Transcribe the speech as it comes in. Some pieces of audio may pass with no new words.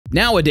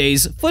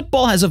Nowadays,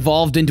 football has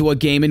evolved into a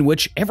game in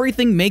which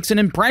everything makes an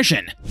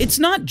impression. It's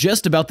not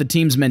just about the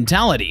team's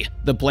mentality,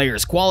 the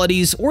players'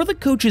 qualities, or the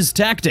coach's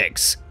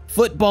tactics.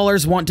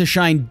 Footballers want to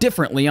shine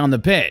differently on the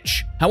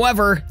pitch.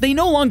 However, they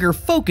no longer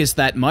focus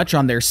that much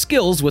on their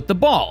skills with the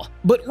ball,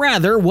 but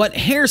rather what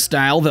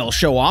hairstyle they'll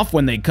show off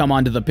when they come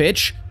onto the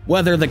pitch,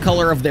 whether the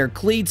color of their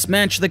cleats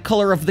match the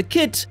color of the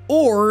kit,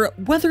 or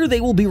whether they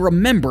will be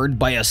remembered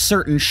by a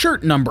certain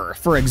shirt number,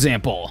 for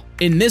example.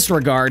 In this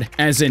regard,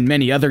 as in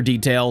many other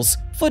details,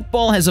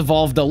 football has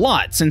evolved a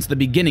lot since the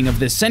beginning of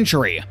this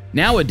century.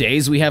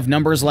 Nowadays, we have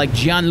numbers like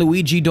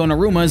Gianluigi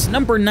Donnarumma's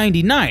number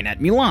 99 at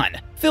Milan,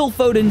 Phil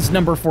Foden's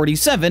number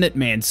 47 at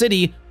Man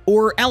City,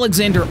 or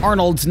Alexander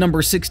Arnold's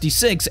number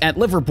 66 at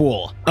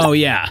Liverpool. Oh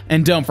yeah,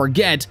 and don't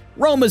forget,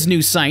 Roma's new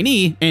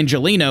signee,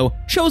 Angelino,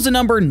 chose a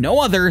number no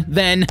other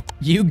than,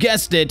 you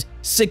guessed it,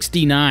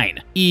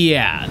 69.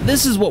 Yeah,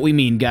 this is what we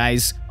mean,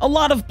 guys. A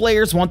lot of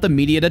players want the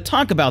media to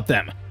talk about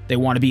them. They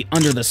want to be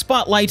under the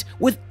spotlight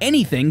with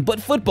anything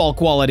but football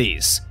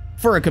qualities.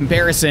 For a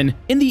comparison,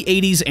 in the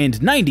 80s and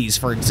 90s,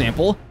 for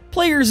example,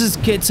 players'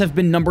 kits have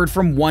been numbered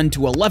from 1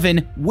 to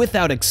 11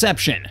 without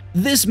exception.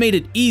 This made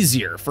it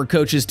easier for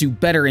coaches to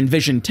better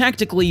envision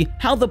tactically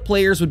how the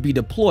players would be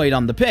deployed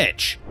on the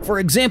pitch. For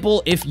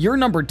example, if you're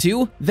number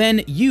 2,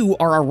 then you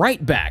are a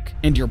right back,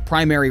 and your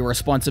primary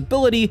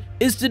responsibility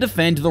is to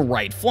defend the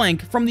right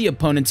flank from the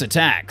opponent's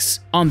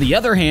attacks. On the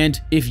other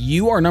hand, if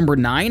you are number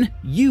 9,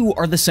 you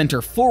are the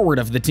center forward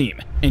of the team,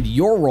 and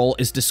your role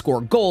is to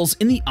score goals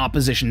in the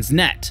opposition's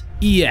net.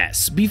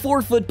 Yes,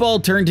 before football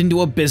turned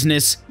into a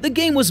business, the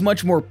game was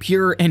much more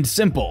pure and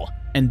simple,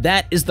 and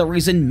that is the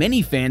reason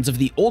many fans of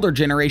the older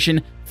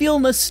generation feel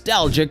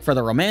nostalgic for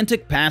the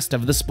romantic past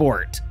of the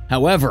sport.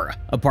 However,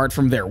 apart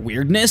from their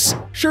weirdness,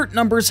 shirt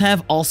numbers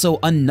have also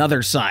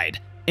another side,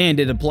 and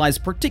it applies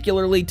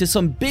particularly to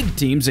some big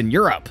teams in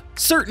Europe.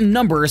 Certain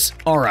numbers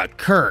are a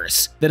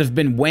curse that have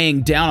been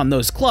weighing down on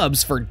those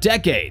clubs for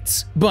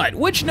decades. But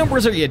which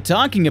numbers are you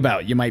talking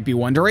about, you might be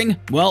wondering?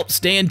 Well,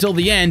 stay until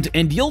the end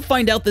and you'll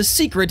find out the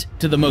secret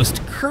to the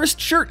most cursed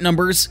shirt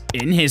numbers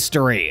in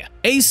history.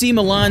 AC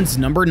Milan's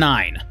number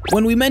 9.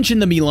 When we mention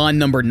the Milan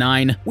number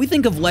 9, we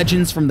think of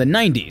legends from the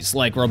 90s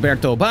like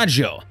Roberto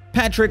Baggio,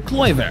 Patrick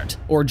Kluivert,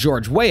 or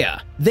George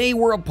Weah. They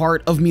were a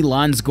part of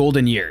Milan's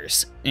golden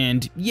years.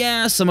 And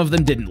yeah, some of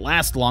them didn't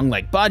last long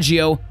like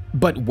Baggio,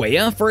 but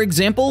Weah, for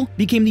example,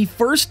 became the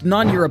first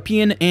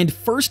non-European and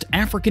first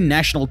African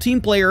national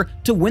team player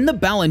to win the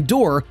Ballon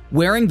d'Or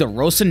wearing the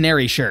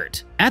Rossoneri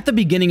shirt. At the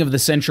beginning of the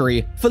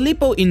century,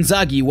 Filippo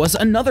Inzaghi was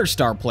another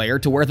star player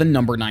to wear the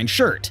number 9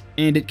 shirt,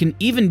 and it can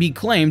even be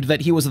claimed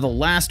that he was the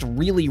last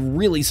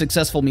really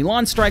successful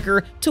Milan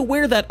striker to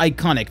wear that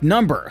iconic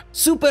number.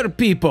 Super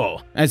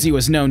Pippo, as he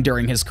was known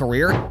during his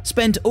career,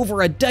 spent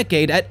over a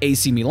decade at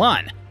AC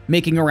Milan,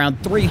 making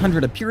around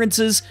 300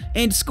 appearances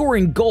and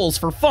scoring goals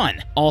for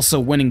fun, also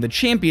winning the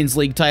Champions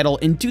League title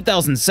in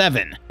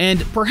 2007.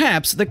 And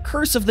perhaps the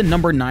curse of the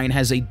number 9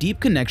 has a deep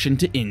connection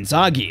to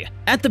Inzaghi.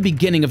 At the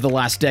beginning of the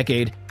last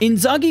decade,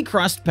 Inzaghi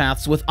crossed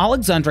paths with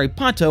Alexandre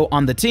Pato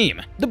on the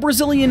team. The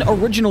Brazilian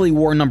originally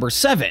wore number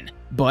 7,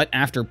 but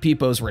after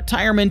Pippo's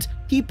retirement,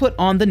 he put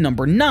on the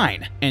number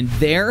 9, and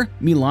there,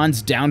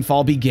 Milan's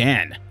downfall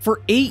began.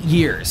 For 8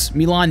 years,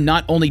 Milan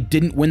not only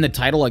didn't win the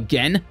title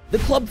again, the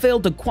club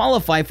failed to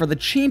qualify for the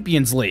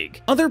Champions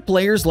League. Other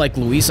players like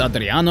Luis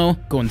Adriano,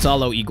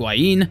 Gonzalo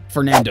Higuain,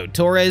 Fernando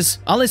Torres,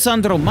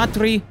 Alessandro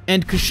Matri,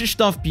 and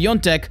Krzysztof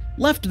Piątek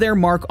left their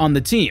mark on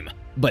the team,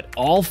 but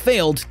all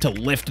failed to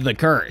lift the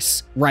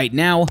curse. Right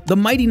now, the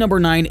mighty number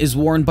 9 is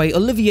worn by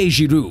Olivier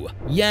Giroud.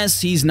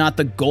 Yes, he's not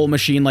the goal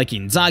machine like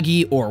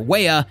Inzaghi or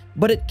Weah,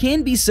 but it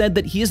can be said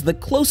that he is the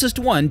closest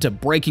one to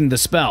breaking the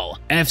spell.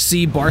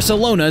 FC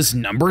Barcelona's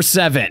number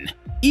 7.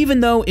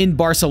 Even though in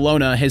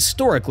Barcelona,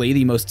 historically,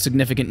 the most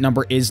significant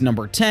number is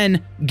number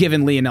 10,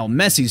 given Lionel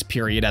Messi's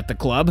period at the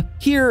club,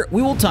 here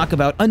we will talk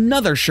about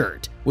another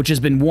shirt, which has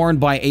been worn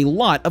by a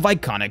lot of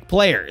iconic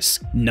players.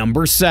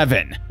 Number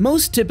 7.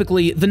 Most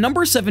typically, the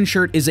number 7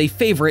 shirt is a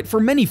favorite for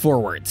many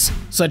forwards,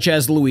 such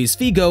as Luis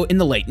Figo in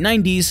the late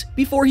 90s,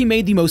 before he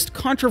made the most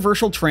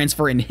controversial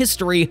transfer in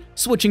history,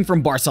 switching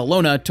from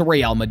Barcelona to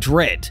Real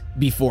Madrid.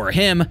 Before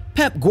him,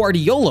 Pep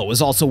Guardiola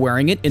was also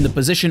wearing it in the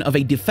position of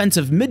a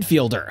defensive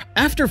midfielder.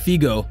 After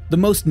Figo, the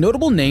most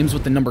notable names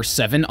with the number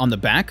 7 on the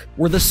back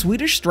were the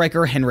Swedish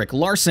striker Henrik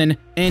Larsson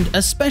and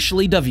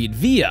especially David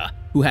Villa,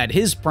 who had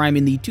his prime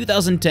in the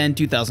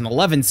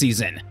 2010-2011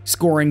 season,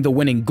 scoring the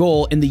winning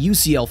goal in the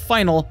UCL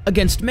final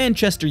against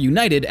Manchester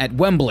United at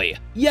Wembley.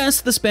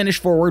 Yes, the Spanish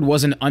forward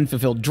was an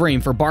unfulfilled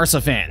dream for Barca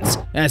fans,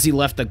 as he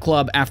left the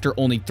club after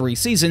only 3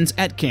 seasons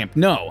at Camp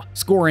Nou,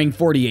 scoring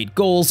 48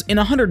 goals in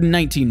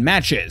 119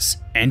 matches.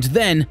 And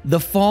then, the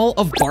fall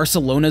of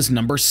Barcelona's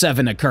number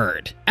 7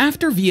 occurred.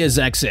 After Villa's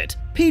exit,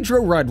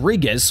 Pedro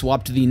Rodriguez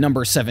swapped the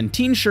number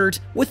 17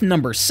 shirt with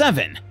number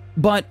 7,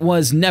 but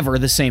was never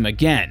the same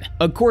again.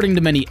 According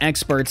to many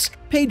experts,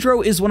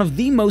 Pedro is one of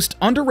the most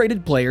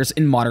underrated players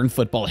in modern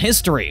football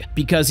history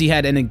because he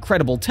had an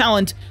incredible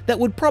talent that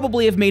would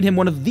probably have made him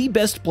one of the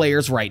best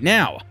players right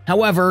now.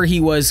 However, he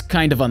was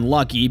kind of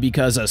unlucky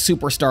because a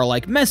superstar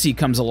like Messi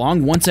comes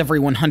along once every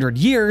 100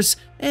 years,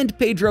 and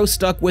Pedro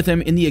stuck with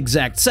him in the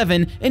exact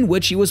 7 in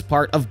which he was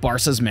part of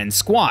Barca's men's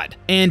squad.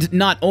 And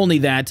not only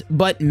that,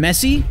 but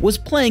Messi was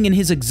playing in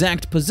his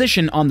exact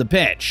position on the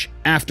pitch.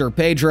 After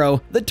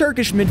Pedro, the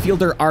Turkish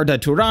midfielder Arda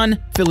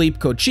Turan, Philippe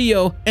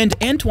Coutinho, and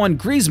Antoine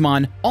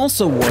Griezmann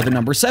also wore the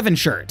number 7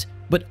 shirt,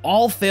 but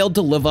all failed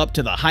to live up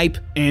to the hype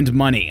and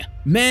money.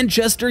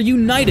 Manchester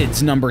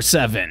United's number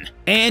 7.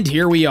 And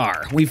here we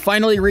are. We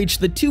finally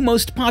reached the 2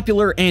 most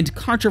popular and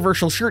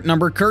controversial shirt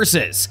number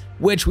curses,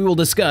 which we will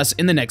discuss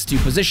in the next 2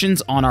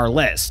 positions on our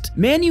list.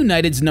 Man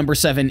United's number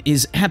 7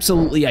 is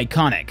absolutely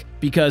iconic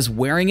because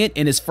wearing it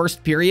in his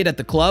first period at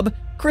the club,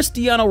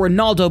 Cristiano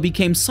Ronaldo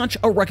became such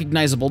a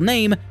recognizable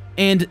name,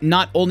 and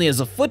not only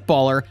as a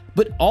footballer,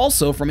 but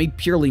also from a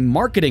purely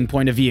marketing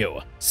point of view.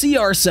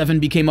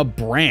 CR7 became a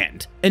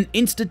brand, an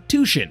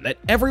institution that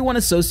everyone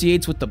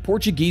associates with the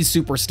Portuguese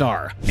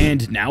superstar.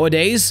 And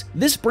nowadays,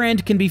 this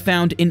brand can be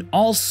found in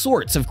all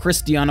sorts of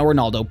Cristiano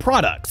Ronaldo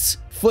products: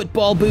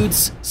 football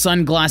boots,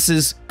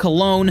 sunglasses,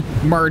 cologne,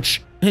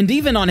 merch, and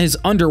even on his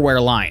underwear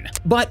line.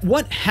 But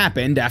what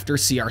happened after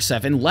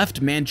CR7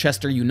 left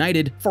Manchester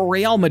United for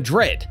Real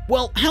Madrid?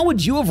 Well, how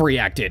would you have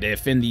reacted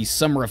if in the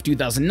summer of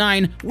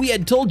 2009 we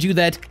had told you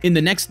that in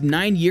the next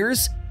 9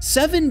 years,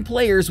 7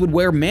 players would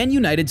wear Man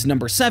United's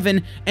number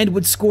 7 and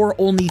would score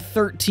only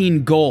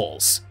 13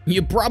 goals?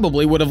 You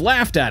probably would have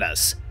laughed at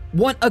us.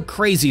 What a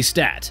crazy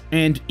stat,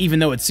 and even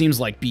though it seems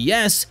like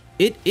BS,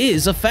 it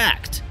is a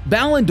fact.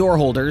 Ballon d'Or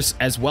holders,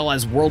 as well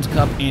as World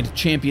Cup and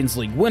Champions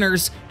League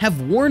winners,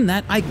 have worn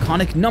that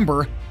iconic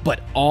number,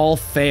 but all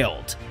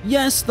failed.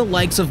 Yes, the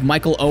likes of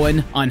Michael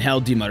Owen, Angel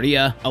Di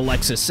Maria,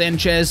 Alexis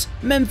Sanchez,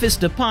 Memphis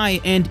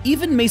Depay, and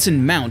even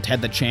Mason Mount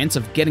had the chance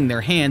of getting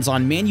their hands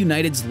on Man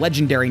United's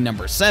legendary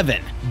number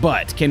 7.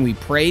 But can we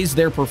praise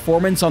their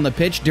performance on the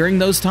pitch during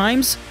those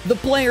times? The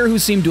player who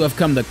seemed to have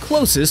come the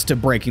closest to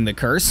breaking the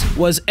curse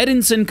was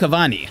Edinson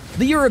Cavani.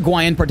 The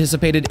Uruguayan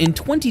participated in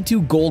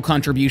 22 goal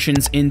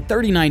contributions in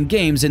 39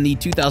 games in the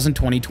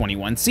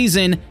 2020-21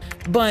 season,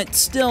 but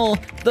still,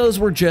 those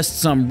were just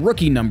some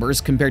rookie numbers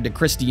compared to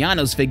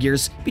Cristiano's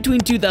figures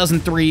between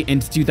 2003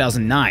 and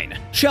 2009.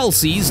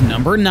 Chelsea's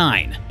number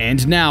 9.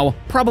 And now,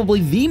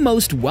 probably the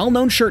most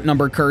well-known shirt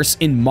number curse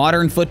in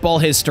modern football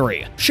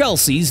history.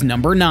 Chelsea's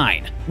number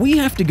 9. We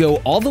have to go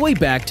all the way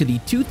back to the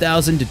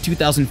 2000 to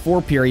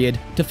 2004 period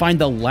to find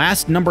the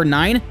last number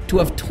 9 to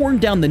have torn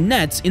down the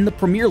nets in the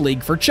Premier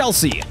League for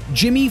Chelsea,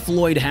 Jimmy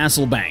Floyd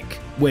Hasselbank.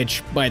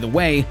 Which, by the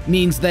way,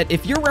 means that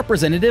if you're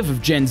representative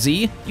of Gen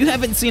Z, you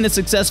haven't seen a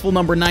successful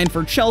number 9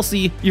 for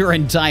Chelsea your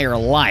entire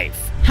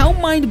life. How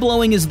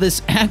mind-blowing is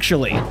this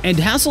actually? And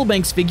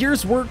Hasselbank's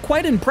figures were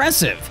quite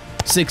impressive.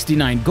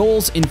 69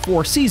 goals in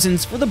 4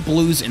 seasons for the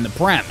Blues in the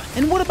Prem.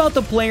 And what about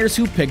the players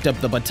who picked up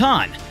the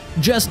baton?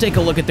 Just take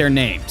a look at their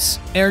names: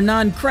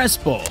 Hernan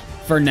Crespo,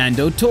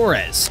 Fernando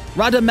Torres,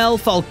 Radamel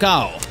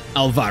Falcao,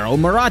 Alvaro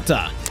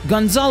Morata,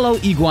 Gonzalo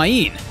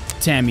Higuain,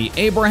 Tammy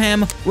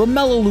Abraham,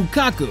 Romelu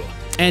Lukaku,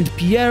 and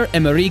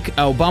Pierre-Emerick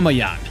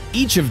Aubameyang.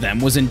 Each of them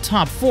was in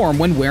top form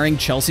when wearing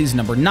Chelsea's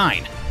number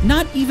 9.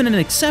 Not even an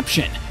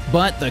exception,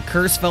 but the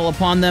curse fell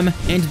upon them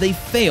and they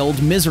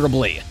failed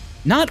miserably.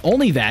 Not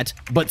only that,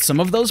 but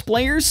some of those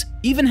players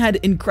even had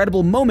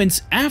incredible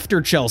moments after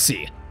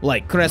Chelsea,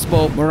 like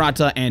Crespo,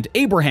 Morata, and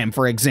Abraham,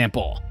 for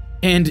example.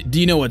 And do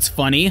you know what's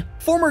funny?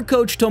 Former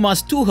coach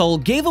Thomas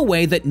Tuchel gave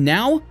away that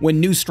now, when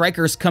new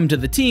strikers come to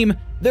the team,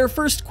 their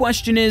first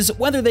question is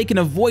whether they can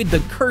avoid the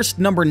cursed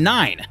number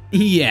 9.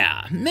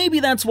 Yeah, maybe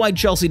that's why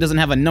Chelsea doesn't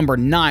have a number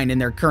 9 in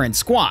their current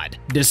squad,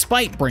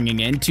 despite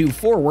bringing in 2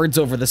 forwards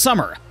over the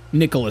summer,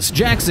 Nicholas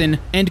Jackson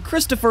and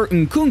Christopher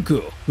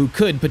Nkunku, who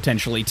could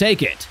potentially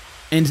take it.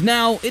 And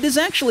now, it is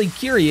actually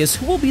curious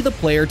who will be the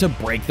player to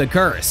break the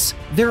curse.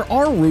 There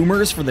are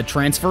rumors for the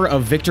transfer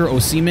of Victor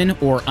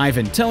Osimhen or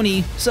Ivan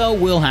Toney, so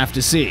we'll have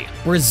to see.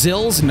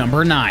 Brazil's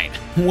number 9.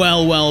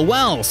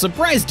 Well,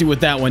 surprised you with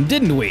that one,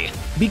 didn't we?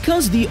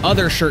 Because the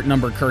other shirt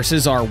number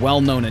curses are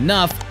well known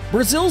enough,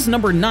 Brazil's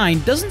number 9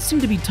 doesn't seem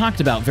to be talked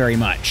about very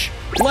much.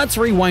 Let's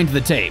rewind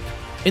the tape.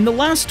 In the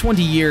last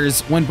 20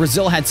 years, when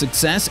Brazil had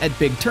success at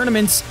big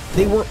tournaments,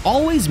 they were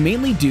always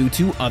mainly due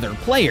to other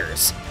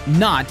players,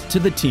 not to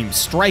the team's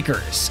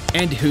strikers.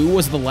 And who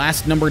was the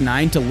last number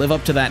 9 to live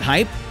up to that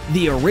hype?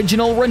 The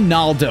original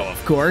Ronaldo,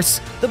 of course,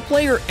 the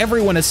player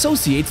everyone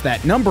associates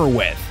that number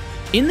with.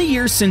 In the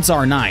years since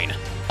R9,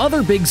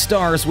 other big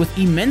stars with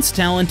immense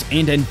talent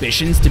and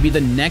ambitions to be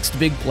the next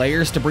big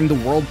players to bring the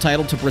world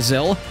title to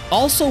Brazil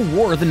also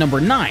wore the number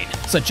 9,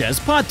 such as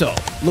Pato,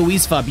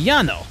 Luis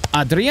Fabiano,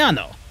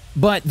 Adriano.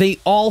 But they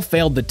all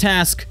failed the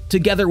task,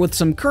 together with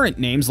some current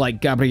names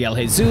like Gabriel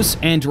Jesus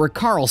and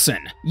Richarlison.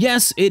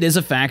 Yes, it is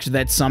a fact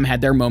that some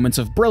had their moments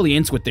of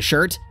brilliance with the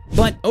shirt,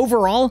 but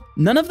overall,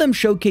 none of them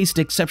showcased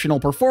exceptional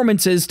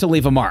performances to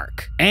leave a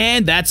mark.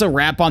 And that's a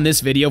wrap on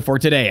this video for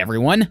today,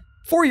 everyone.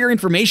 For your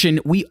information,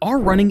 we are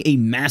running a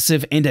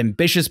massive and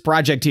ambitious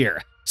project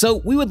here,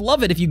 so we would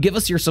love it if you give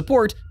us your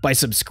support by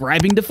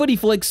subscribing to Footy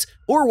Flicks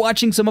or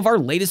watching some of our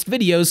latest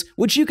videos,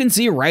 which you can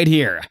see right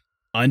here.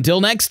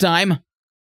 Until next time.